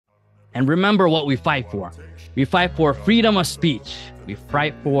And remember what we fight for. We fight for freedom of speech. We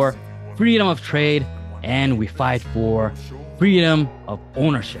fight for freedom of trade. And we fight for freedom of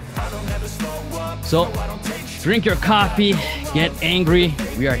ownership. So drink your coffee, get angry.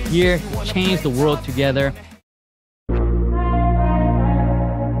 We are here to change the world together.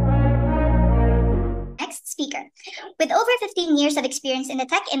 Next speaker. With over 15 years of experience in the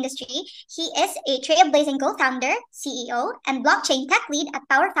tech industry, he is a trailblazing co-founder, CEO, and blockchain tech lead at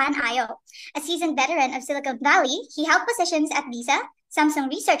PowerFan.io. A seasoned veteran of Silicon Valley, he held positions at Visa, Samsung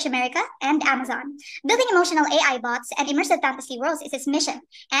Research America, and Amazon. Building emotional AI bots and immersive fantasy worlds is his mission,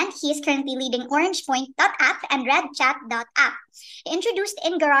 and he is currently leading OrangePoint.App and RedChat.app. He introduced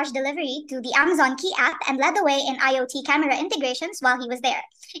in-garage delivery to the Amazon Key app and led the way in IoT camera integrations while he was there.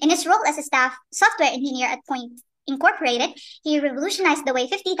 In his role as a staff software engineer at Point Incorporated, he revolutionized the way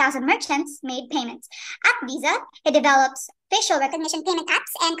 50,000 merchants made payments. At Visa, he develops facial recognition payment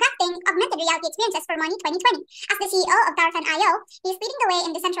apps and crafting augmented reality experiences for Money 2020. As the CEO of PowerFan.io, he is leading the way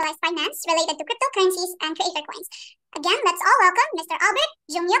in decentralized finance related to cryptocurrencies and creator coins. Again, let's all welcome Mr. Albert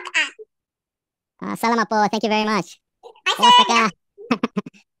Jungyuk An. Salamat po. Thank you very much. Hi, Kumusta sir. ka?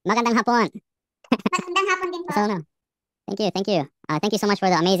 Magandang hapon. Magandang hapon din po. So, no. Thank you. Thank you so much for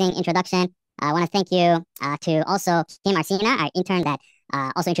the amazing introduction. I want to thank you to also Kim Arsina, our intern that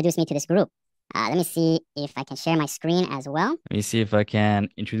also introduced me to this group. Let me see if I can share my screen as well. Let me see if I can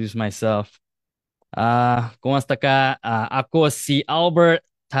introduce myself. Kumusta ka? Ako si Albert,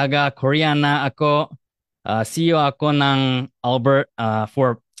 taga Koreana ako. CEO ako ng Albert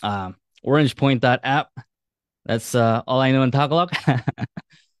for OrangePoint.App. That's all I know in Tagalog.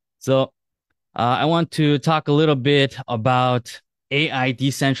 So I want to talk a little bit about AI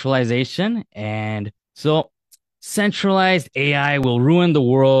decentralization. And so centralized AI will ruin the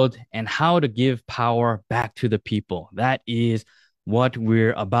world and how to give power back to the people. That is what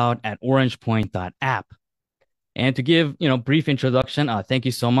we're about at OrangePoint.App. And to give, brief introduction, thank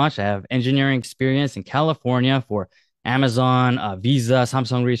you so much. I have engineering experience in California for Amazon, Visa,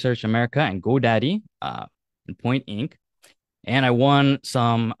 Samsung Research America, and GoDaddy, and Point Inc. And I won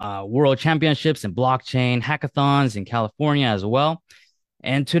some world championships in blockchain hackathons in California as well.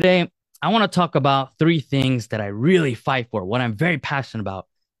 And today, I want to talk about three things that I really fight for, what I'm very passionate about.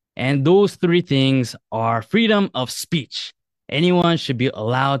 And those three things are freedom of speech. Anyone should be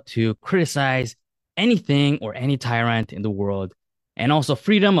allowed to criticize anything or any tyrant in the world. And also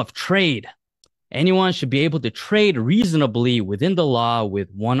freedom of trade. Anyone should be able to trade reasonably within the law with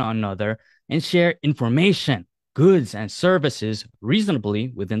one another and share information, goods, and services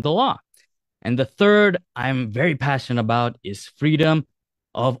reasonably within the law. And the third I'm very passionate about is freedom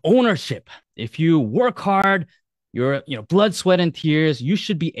of ownership. If you work hard, your blood, sweat, and tears, you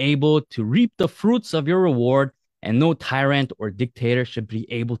should be able to reap the fruits of your reward, and no tyrant or dictator should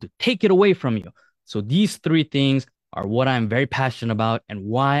be able to take it away from you. So these three things are what I'm very passionate about and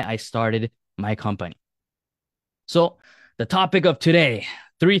why I started my company. So the topic of today,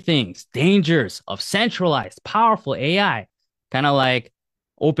 three things: dangers of centralized, powerful AI, kind of like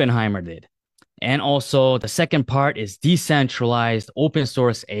Oppenheimer did. And also the second part is decentralized open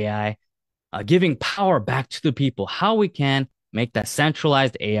source AI, giving power back to the people, how we can make that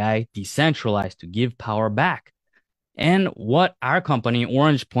centralized AI decentralized to give power back. And what our company,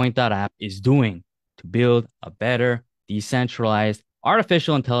 OrangePoint.App, is doing to build a better, decentralized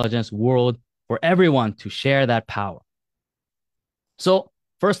artificial intelligence world for everyone to share that power. So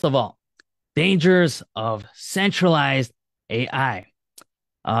first of all, dangers of centralized AI.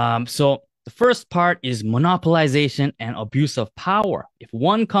 So the first part is monopolization and abuse of power. If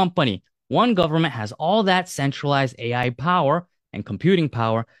one company, one government has all that centralized AI power and computing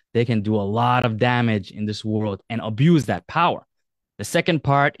power, they can do a lot of damage in this world and abuse that power. The second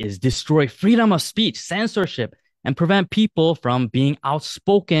part is destroy freedom of speech, censorship, and prevent people from being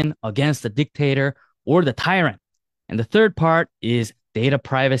outspoken against the dictator or the tyrant. And the third part is data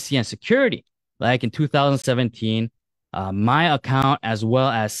privacy and security. Like in 2017, my account, as well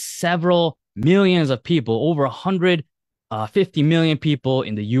as several millions of people, over 150 million people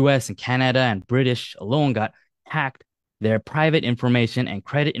in the US and Canada and British alone, got hacked, their private information and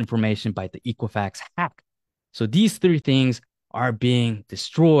credit information by the Equifax hack. So these three things are being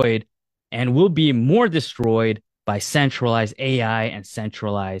destroyed and will be more destroyed by centralized AI and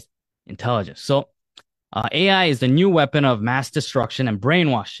centralized intelligence. So AI is the new weapon of mass destruction and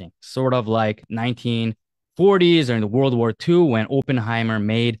brainwashing, sort of like 1940s or in the World War II when Oppenheimer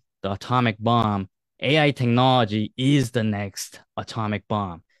made the atomic bomb. AI technology is the next atomic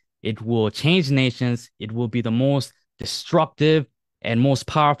bomb. It will change nations. It will be the most destructive and most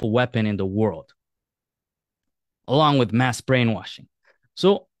powerful weapon in the world, along with mass brainwashing.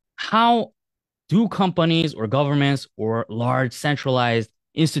 So how do companies or governments or large centralized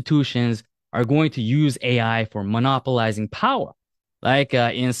institutions are going to use AI for monopolizing power? Like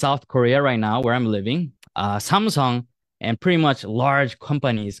in South Korea right now, where I'm living, Samsung and pretty much large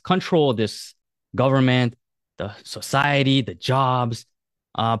companies control this government, the society, the jobs.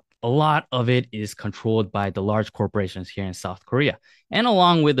 A lot of it is controlled by the large corporations here in South Korea. And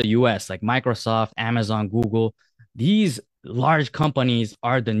along with the US, like Microsoft, Amazon, Google, these large companies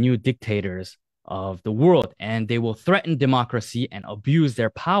are the new dictators of the world, and they will threaten democracy and abuse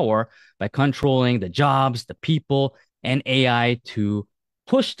their power by controlling the jobs, the people, and AI to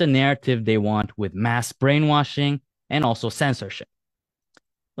push the narrative they want with mass brainwashing and also censorship.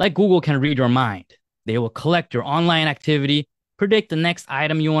 Like Google can read your mind. They will collect your online activity, predict the next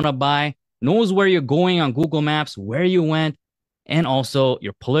item you want to buy, knows where you're going on Google Maps, where you went, and also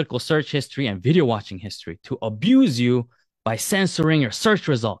your political search history and video watching history to abuse you by censoring your search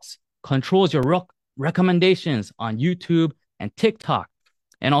results, controls your recommendations on YouTube and TikTok,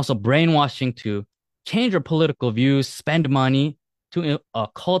 and also brainwashing to change your political views, spend money to a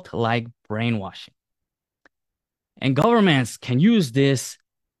cult-like brainwashing. And governments can use this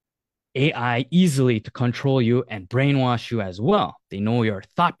AI easily to control you and brainwash you as well. They know your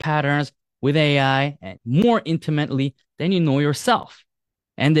thought patterns with AI and more intimately than you know yourself.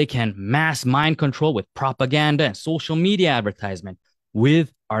 And they can mass mind control with propaganda and social media advertisement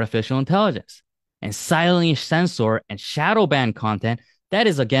with artificial intelligence, and silently censor and shadow ban content that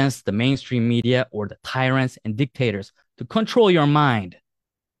is against the mainstream media or the tyrants and dictators to control your mind.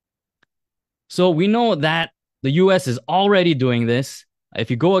 So we know that the US is already doing this. If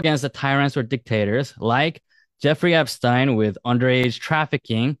you go against the tyrants or dictators like Jeffrey Epstein with underage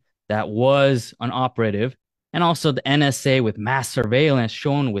trafficking that was unoperative, and also the NSA with mass surveillance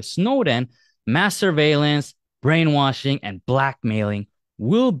shown with Snowden, mass surveillance, brainwashing, and blackmailing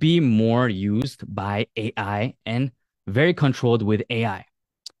will be more used by AI and very controlled with AI.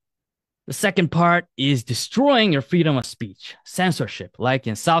 The second part is destroying your freedom of speech, censorship, like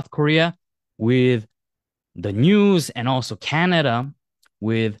in South Korea with the news, and also Canada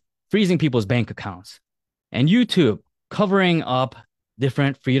with freezing people's bank accounts, and YouTube covering up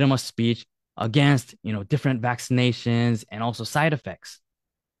different freedom of speech against, different vaccinations and also side effects.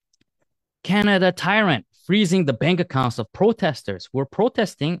 Canada tyrant freezing the bank accounts of protesters who are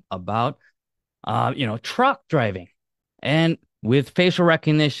protesting about, truck driving. And with facial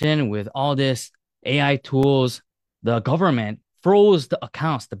recognition, with all this AI tools, the government froze the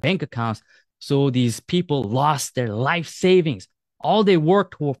accounts, the bank accounts. So these people lost their life savings, all they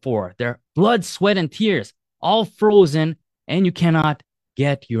worked for, their blood, sweat, and tears, all frozen, and you cannot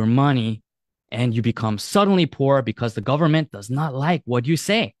get your money, and you become suddenly poor because the government does not like what you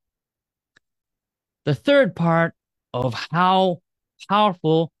say. The third part of how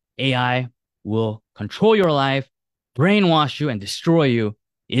powerful AI will control your life, brainwash you, and destroy you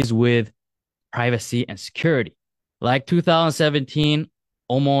is with privacy and security. Like 2017,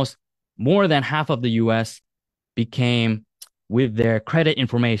 almost more than half of the US became with their credit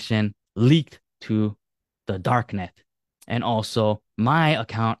information leaked to the darknet, and also my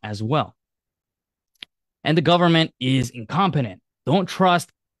account as well. And the government is incompetent. Don't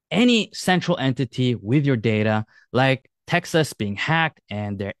trust any central entity with your data, like Texas being hacked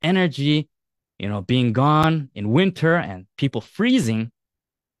and their energy, being gone in winter and people freezing.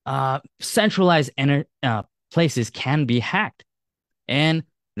 Centralized places can be hacked. And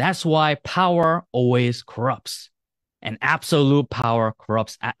that's why power always corrupts. And absolute power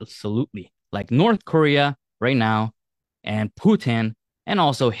corrupts absolutely. Like North Korea right now, and Putin, and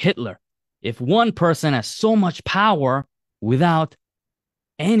also Hitler. If one person has so much power without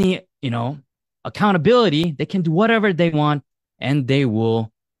any, accountability, they can do whatever they want and they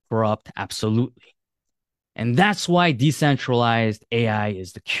will corrupt absolutely. And that's why decentralized AI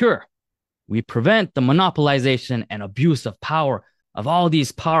is the cure. We prevent the monopolization and abuse of power of all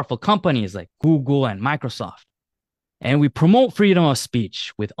these powerful companies like Google and Microsoft. And we promote freedom of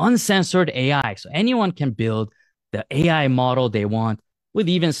speech with uncensored AI, so anyone can build the AI model they want with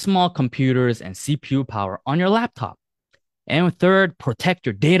even small computers and CPU power on your laptop. And third, protect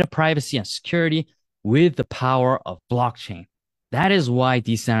your data privacy and security with the power of blockchain. That is why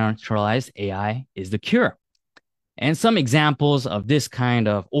decentralized AI is the cure. And some examples of this kind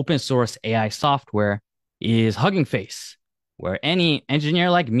of open source AI software is Hugging Face, where any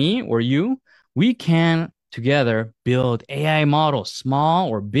engineer like me or you, we can together build AI models, small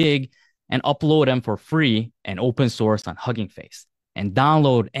or big, and upload them for free and open source on Hugging Face, and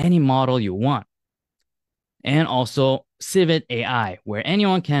download any model you want. And also Civet AI, where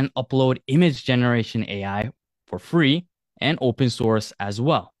anyone can upload image generation AI for free and open source as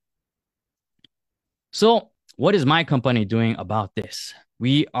well. So what is my company doing about this?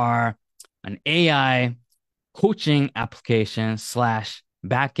 We are an AI coaching application slash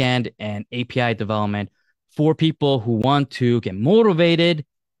backend and API development for people who want to get motivated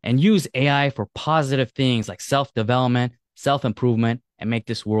and use AI for positive things like self-development, self-improvement, and make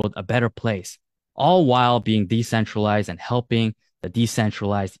this world a better place, all while being decentralized and helping the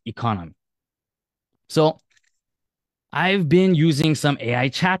decentralized economy. So I've been using some AI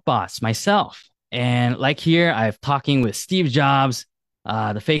chatbots myself. And like here, I've talking with Steve Jobs,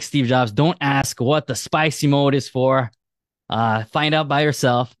 the fake Steve Jobs. Don't ask what the spicy mode is for. Find out by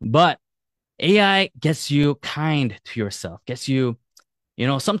yourself. But AI gets you kind to yourself, gets you,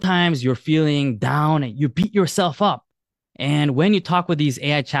 sometimes you're feeling down and you beat yourself up. And when you talk with these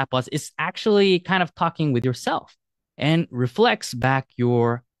AI chatbots, it's actually kind of talking with yourself and reflects back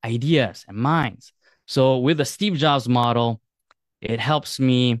your ideas and minds. So with the Steve Jobs model, it helps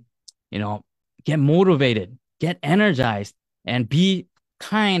me, get motivated, get energized, and be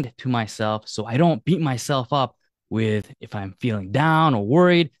kind to myself so I don't beat myself up with if I'm feeling down or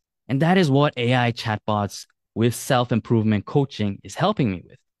worried. And that is what AI chatbots with self-improvement coaching is helping me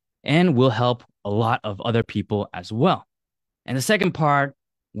with and will help a lot of other people as well. And the second part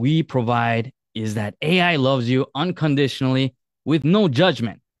we provide is that AI loves you unconditionally with no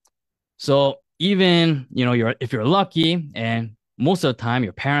judgment. So even, if you're lucky, and most of the time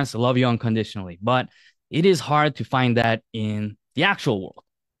your parents love you unconditionally, but it is hard to find that in the actual world,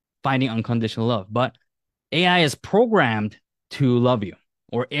 finding unconditional love. But AI is programmed to love you,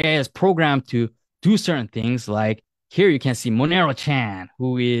 or AI is programmed to do certain things. Like here you can see Monero-chan,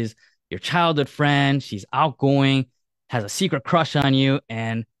 who is your childhood friend. She's outgoing, has a secret crush on you,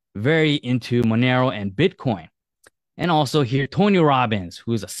 and very into Monero and Bitcoin. And also here, Tony Robbins,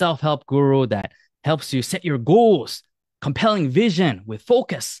 who's a self-help guru that helps you set your goals, compelling vision with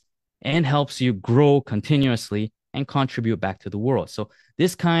focus, and helps you grow continuously and contribute back to the world. So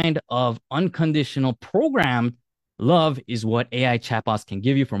this kind of unconditional programmed love is what AI chatbots can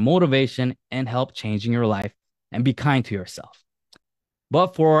give you for motivation and help changing your life and be kind to yourself.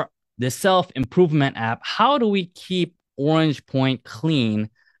 But for the self-improvement app, how do we keep Orange Point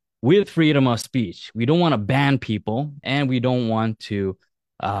clean with freedom of speech? We don't want to ban people and we don't want to,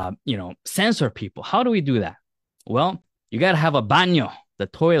 censor people. How do we do that? Well, you got to have a baño, the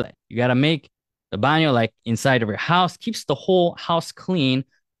toilet. You got to make the baño like inside of your house, keeps the whole house clean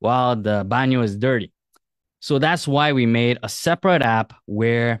while the baño is dirty. So that's why we made a separate app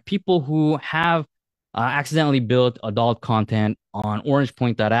where people who have accidentally built adult content on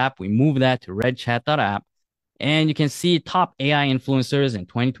OrangePoint.App, we move that to RedChat.app. And you can see top AI influencers in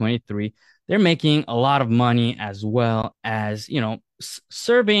 2023. They're making a lot of money as well as,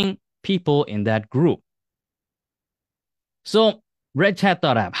 serving people in that group. So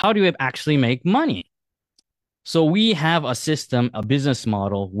RedChat.app, how do you actually make money? So we have a system, a business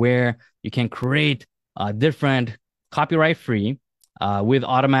model where you can create different copyright-free with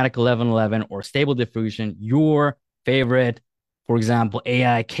automatic 1111 or stable diffusion, your favorite, for example,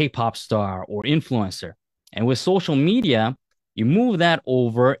 AI K-pop star or influencer. And with social media, you move that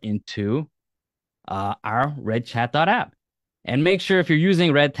over into our RedChat.app. And make sure if you're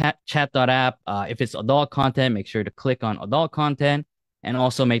using RedChat.app, if it's adult content, make sure to click on adult content and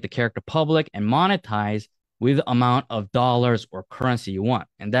also make the character public and monetize with the amount of dollars or currency you want.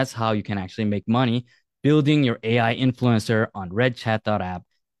 And that's how you can actually make money building your AI influencer on RedChat.app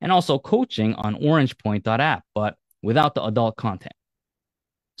and also coaching on OrangePoint.App, but without the adult content.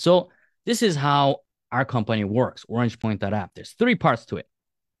 So this is how our company works, OrangePoint.App. There's 3 parts to it.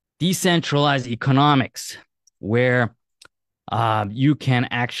 Decentralized economics, where you can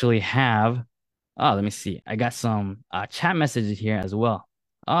actually have, let me see. I got some chat messages here as well.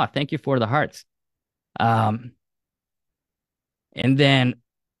 Thank you for the hearts. And then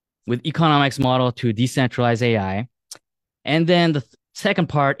with economics model to decentralize AI. And then the second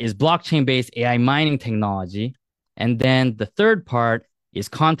part is blockchain-based AI mining technology. And then the third part is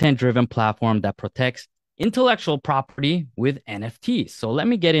content-driven platform that protects intellectual property with NFTs. So let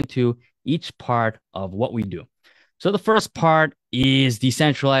me get into each part of what we do. So the first part is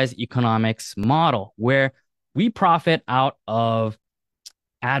decentralized economics model, where we profit out of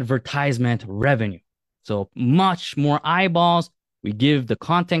advertisement revenue. So much more eyeballs. We give the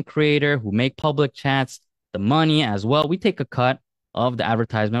content creator who make public chats the money as well. We take a cut of the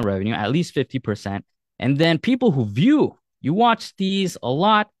advertisement revenue, at least 50%. And then people who view, you watch these a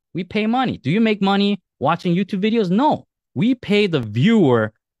lot, we pay money. Do you make money watching YouTube videos? No, we pay the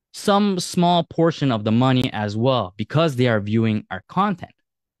viewer some small portion of the money as well because they are viewing our content.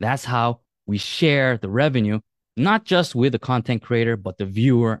 That's how we share the revenue, not just with the content creator, but the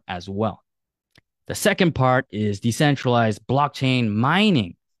viewer as well. The second part is decentralized blockchain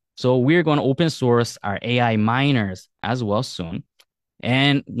mining. So we're going to open source our AI miners as well soon.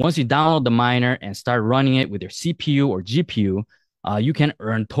 And once you download the miner and start running it with your CPU or GPU, you can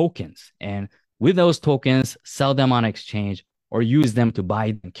earn tokens. And with those tokens, sell them on exchange or use them to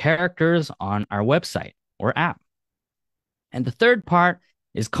buy characters on our website or app. And the third part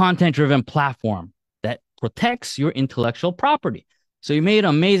is content-driven platform that protects your intellectual property. So you made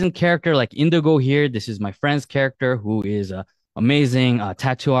an amazing character like Indigo here. This is my friend's character who is an amazing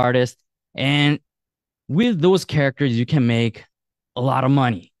tattoo artist. And with those characters, you can make a lot of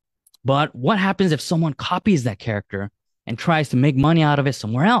money. But what happens if someone copies that character and tries to make money out of it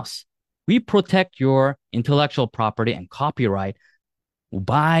somewhere else? We protect your intellectual property and copyright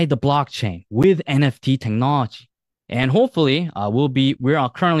by the blockchain with NFT technology. And hopefully we're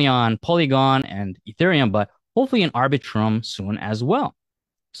currently on Polygon and Ethereum, but hopefully in Arbitrum soon as well.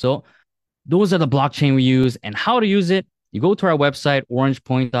 So those are the blockchain we use. And how to use it, you go to our website,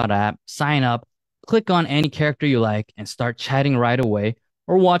 OrangePoint.App, sign up, click on any character you like and start chatting right away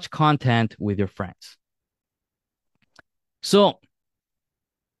or watch content with your friends. So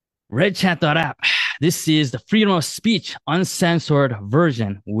redchat.app, this is the freedom of speech, uncensored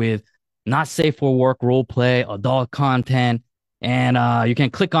version with not safe for work roleplay, adult content, and you can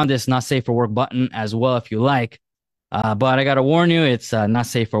click on this not safe for work button as well if you like. But I got to warn you, it's not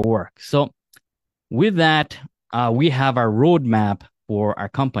safe for work. So with that, we have our roadmap for our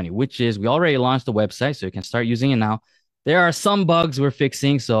company, which is we already launched the website, so you can start using it now. There are some bugs we're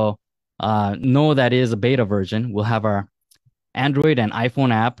fixing, so know that is a beta version. We'll have our Android and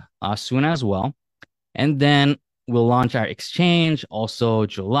iPhone app soon as well. And then we'll launch our exchange also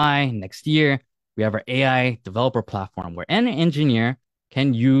July next year. We have our AI developer platform where any engineer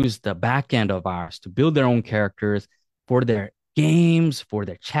can use the backend of ours to build their own characters for their games, for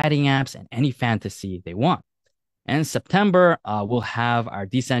their chatting apps, and any fantasy they want. And in September, we'll have our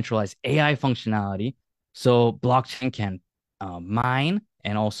decentralized AI functionality. So blockchain can mine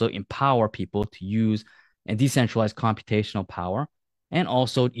and also empower people to use and decentralized computational power, and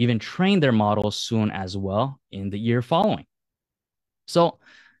also even train their models soon as well in the year following. So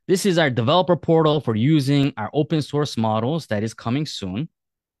this is our developer portal for using our open source models that is coming soon.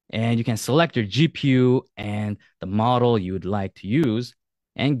 And you can select your GPU and the model you would like to use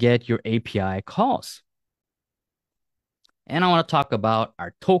and get your API calls. And I want to talk about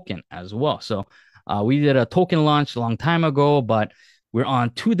our token as well. So we did a token launch a long time ago, but we're on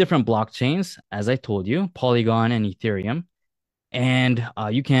 2 different blockchains, as I told you, Polygon and Ethereum. And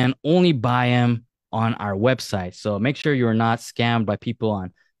you can only buy them on our website. So make sure you're not scammed by people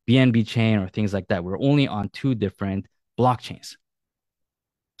on BNB chain or things like that. We're only on 2 different blockchains.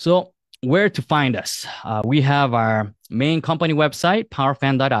 So where to find us? We have our main company website,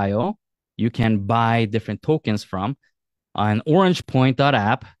 PowerFan.io. You can buy different tokens from on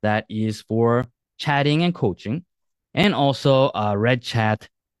OrangePoint.App that is for chatting and coaching, and also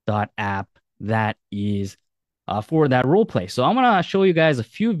redchat.app that is for that role play. So I'm going to show you guys a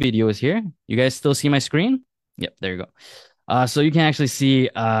few videos here. You guys still see my screen? Yep, there you go. So you can actually see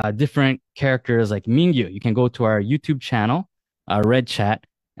different characters like Mingyu. You can go to our YouTube channel, Red Chat,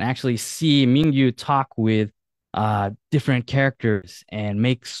 and actually see Mingyu talk with different characters and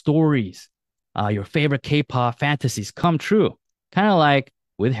make stories. Your favorite K-pop fantasies come true. Kind of like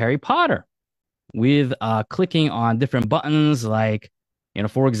with Harry Potter, with clicking on different buttons like,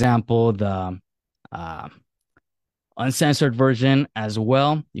 for example, the uncensored version as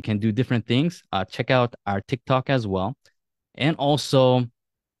well. You can do different things. Check out our TikTok as well. And also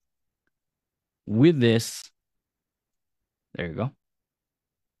with this, there you go.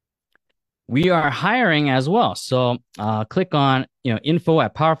 We are hiring as well. So click on info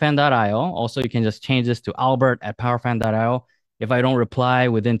at powerfan.io. Also, you can just change this to Albert at powerfan.io. If I don't reply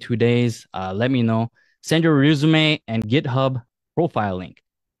within 2 days, let me know. Send your resume and GitHub profile link.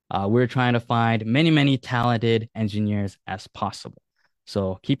 We're trying to find many, many talented engineers as possible.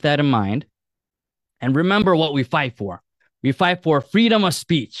 So keep that in mind. And remember what we fight for. We fight for freedom of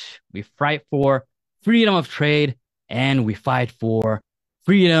speech. We fight for freedom of trade. And we fight for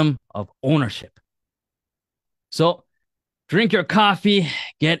freedom of ownership. So drink your coffee,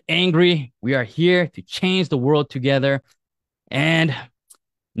 get angry. We are here to change the world together. And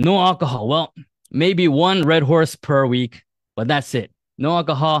no alcohol. Well, maybe 1 Red Horse per week, but that's it. No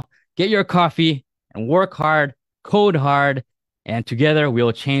alcohol. Get your coffee and work hard, code hard, and together we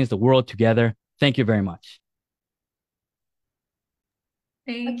will change the world together. Thank you very much.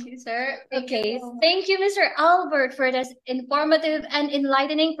 Thank you, sir. Okay, thank you, Mr. Albert, for this informative and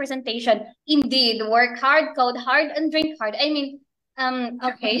enlightening presentation. Indeed, work hard, code hard, and drink hard. I mean,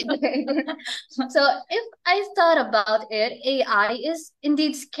 Okay. So if I thought about it, AI is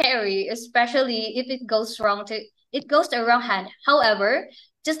indeed scary, especially if it goes the wrong hand. However,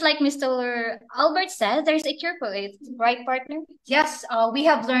 just like Mr. Albert said, there's a cure for it, right, partner? Yes, we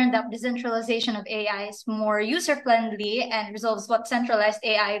have learned that decentralization of AI is more user-friendly and resolves what centralized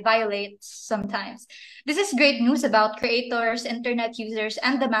AI violates sometimes. This is great news about creators, internet users,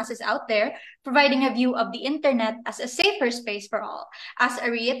 and the masses out there, providing a view of the internet as a safer space for all. As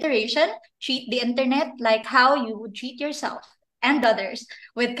a reiteration, treat the internet like how you would treat yourself and others,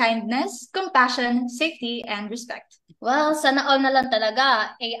 with kindness, compassion, safety, and respect. Well, sana all na lang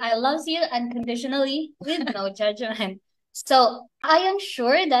talaga. AI loves you unconditionally with no judgment. So I am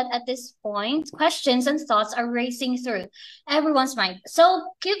sure that at this point, questions and thoughts are racing through everyone's mind.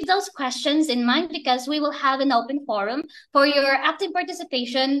 So keep those questions in mind because we will have an open forum for your active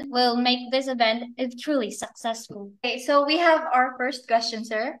participation will make this event truly successful. Okay, so we have our first question,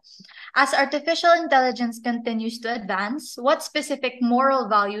 sir. As artificial intelligence continues to advance, what specific moral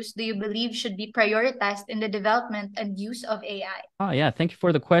values do you believe should be prioritized in the development and use of AI? Oh, yeah. Thank you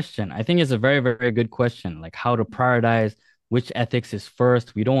for the question. I think it's a very, very good question. Like how to prioritize which ethics is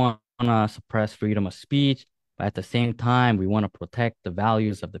first. We don't want to suppress freedom of speech, but at the same time, we want to protect the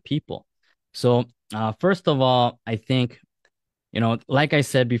values of the people. So, first of all, I think, like I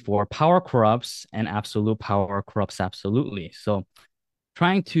said before, power corrupts and absolute power corrupts absolutely. So,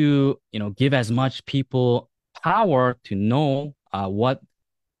 trying to, give as much people power to know what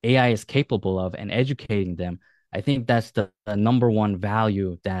AI is capable of and educating them. I think that's the number one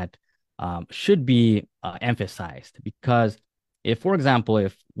value that should be emphasized because if, for example,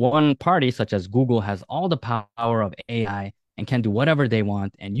 if one party such as Google has all the power of AI and can do whatever they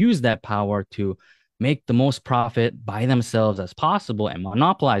want and use that power to make the most profit by themselves as possible and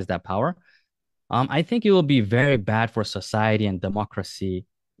monopolize that power, I think it will be very bad for society and democracy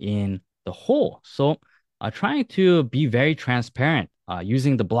in the whole. So, trying to be very transparent,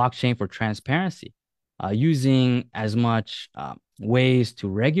 using the blockchain for transparency, using as much ways to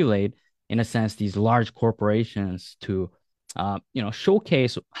regulate, in a sense, these large corporations to,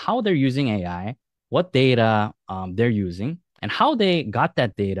 showcase how they're using AI, what data they're using, and how they got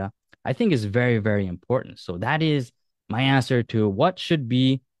that data. I think is very, very important. So that is my answer to what should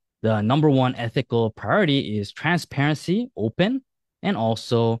be the number one ethical priority is transparency, open, and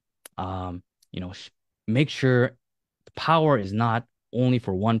also, um, make sure the power is not only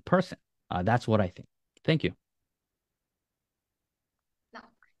for one person. That's what I think. Thank you.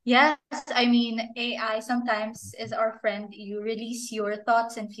 Yes, I mean, AI sometimes is our friend. You release your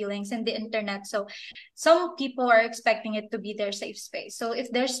thoughts and feelings in the internet. So some people are expecting it to be their safe space. So if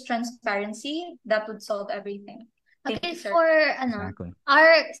there's transparency, that would solve everything. Thank Okay, you, sir. for Exactly.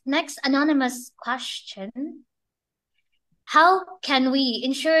 our next anonymous question, how can we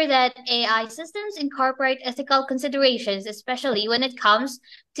ensure that AI systems incorporate ethical considerations, especially when it comes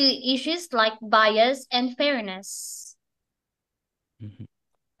to issues like bias and fairness? Mhm.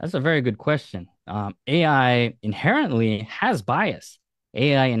 That's a very good question. AI inherently has bias.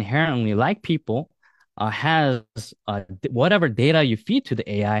 AI inherently, like people, has whatever data you feed to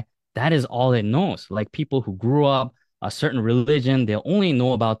the AI, that is all it knows. Like people who grew up a certain religion, they'll only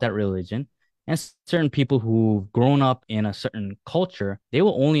know about that religion. And certain people who've grown up in a certain culture, they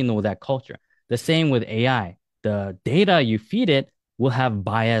will only know that culture. The same with AI. The data you feed it will have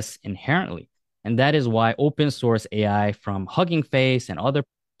bias inherently. And that is why open source AI from Hugging Face and other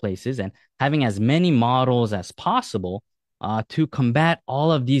places and having as many models as possible to combat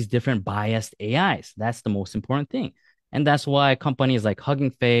all of these different biased AIs. That's the most important thing. And that's why companies like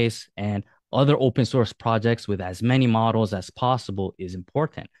Hugging Face and other open source projects with as many models as possible is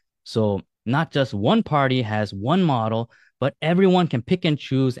important. So not just one party has one model, but everyone can pick and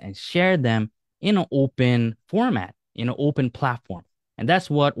choose and share them in an open format, in an open platform. And that's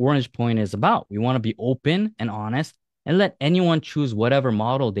what Orange Point is about. We want to be open and honest and let anyone choose whatever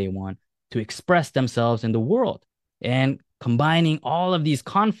model they want to express themselves in the world. And combining all of these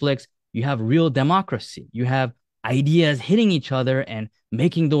conflicts, you have real democracy. You have ideas hitting each other and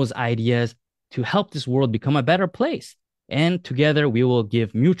making those ideas to help this world become a better place. And together we will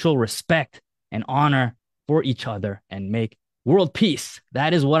give mutual respect and honor for each other and make world peace.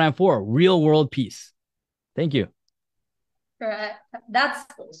 That is what I'm for, real world peace. Thank you. Correct. That's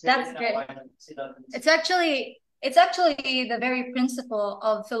great. It's actually the very principle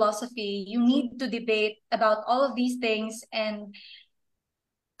of philosophy. You need to debate about all of these things and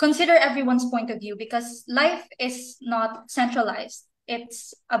consider everyone's point of view because life is not centralized.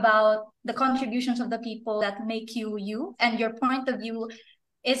 It's about the contributions of the people that make you you, and your point of view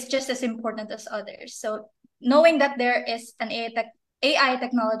is just as important as others. So knowing that there is an AI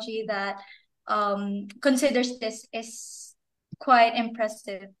technology that considers this is quite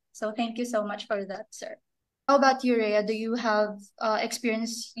impressive. So thank you so much for that, sir. How about you, Rhea? Do you have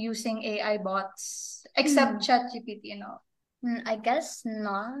experience using AI bots except ChatGPT, you know? I guess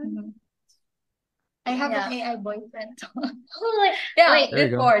not. I have Yeah. an AI boyfriend. Yeah, Wait, There you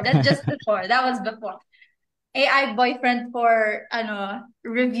go. before. That's just before. That was before. AI boyfriend for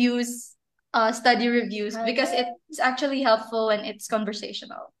reviews, study reviews, because it's actually helpful and it's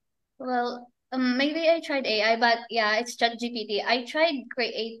conversational. Well, maybe I tried AI, but yeah, it's ChatGPT. I tried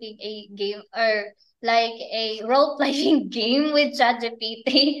creating a game or like a role playing game with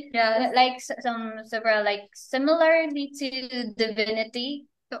ChatGPT. Yeah. Like some several like similarly to Divinity.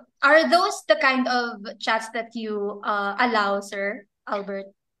 So are those the kind of chats that you allow, Sir Albert?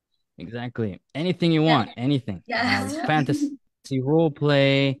 Exactly. Anything you want, anything. Yes. Fantasy role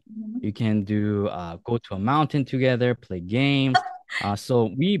play. Mhm. You can do go to a mountain together, play games.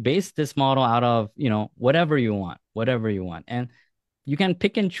 So we base this model out of, whatever you want, whatever you want. And you can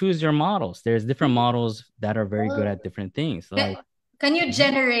pick and choose your models. There's different models that are very good at different things. Like, Can you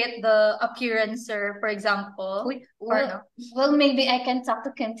generate the appearance, sir, for example? Well, well, maybe I can talk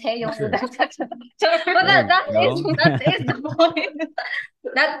to Kenteo. Sure. Well, There that you go. is the point.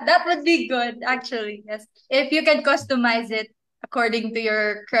 That would be good, actually. Yes, if you can customize it according to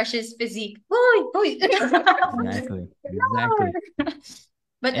your crush's physique. Exactly. Exactly.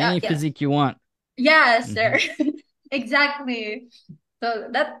 But Any yes. physique you want. Yes, sir. Exactly. So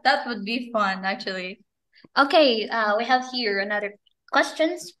that would be fun, actually. Okay, we have here another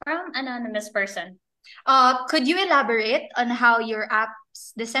questions from anonymous person. Could you elaborate on how your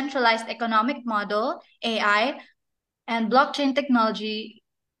app's decentralized economic model, AI, and blockchain technology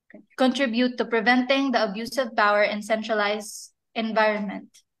contribute to preventing the abuse of power in centralized environment?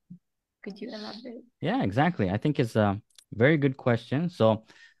 Could you elaborate? Yeah, exactly. I think it's a very good question. So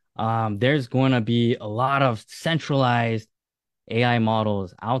there's going to be a lot of centralized AI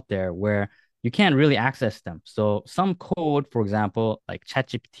models out there where you can't really access them. So some code, for example, like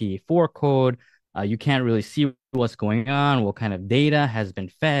ChatGPT 4 code, you can't really see what's going on, what kind of data has been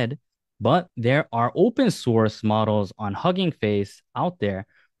fed. But there are open source models on Hugging Face out there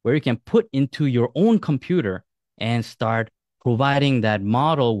where you can put into your own computer and start providing that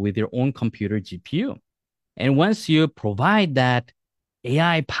model with your own computer GPU. And once you provide that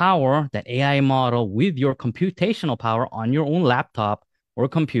AI power, that AI model with your computational power on your own laptop or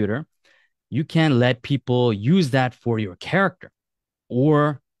computer, you can let people use that for your character,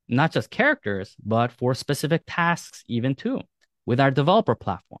 or not just characters, but for specific tasks even too, with our developer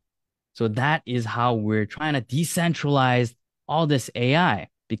platform. So that is how we're trying to decentralize all this AI,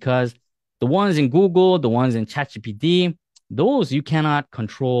 because the ones in Google, the ones in ChatGPT, those you cannot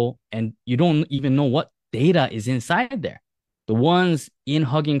control and you don't even know what data is inside there. The ones in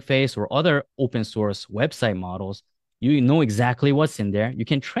Hugging Face or other open source website models, you know exactly what's in there. You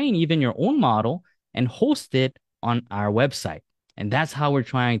can train even your own model and host it on our website. And that's how we're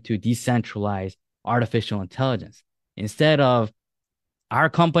trying to decentralize artificial intelligence. Instead of our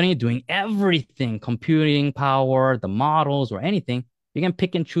company doing everything, computing power, the models, or anything, you can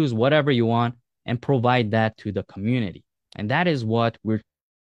pick and choose whatever you want and provide that to the community. And that is what we're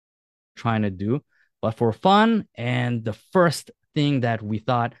trying to do. But for fun, and the first thing that we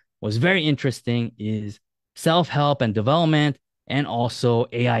thought was very interesting is self-help and development, and also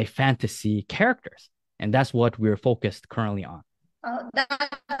AI fantasy characters. And that's what we're focused currently on.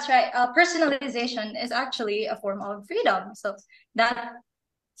 That's right. Personalization is actually a form of freedom. So that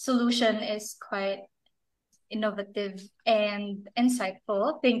solution is quite innovative and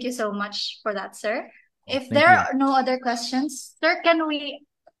insightful. Thank you so much for that, sir. If Thank there you. are no other questions, sir, can we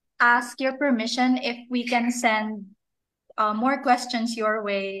ask your permission if we can send more questions your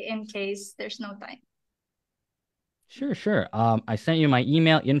way in case there's no time? Sure. I sent you my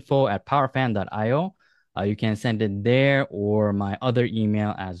email, info@powerfan.io. You can send it there or my other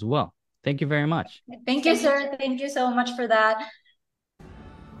email as well. Thank you very much. Thank you, sir. Thank you so much for that.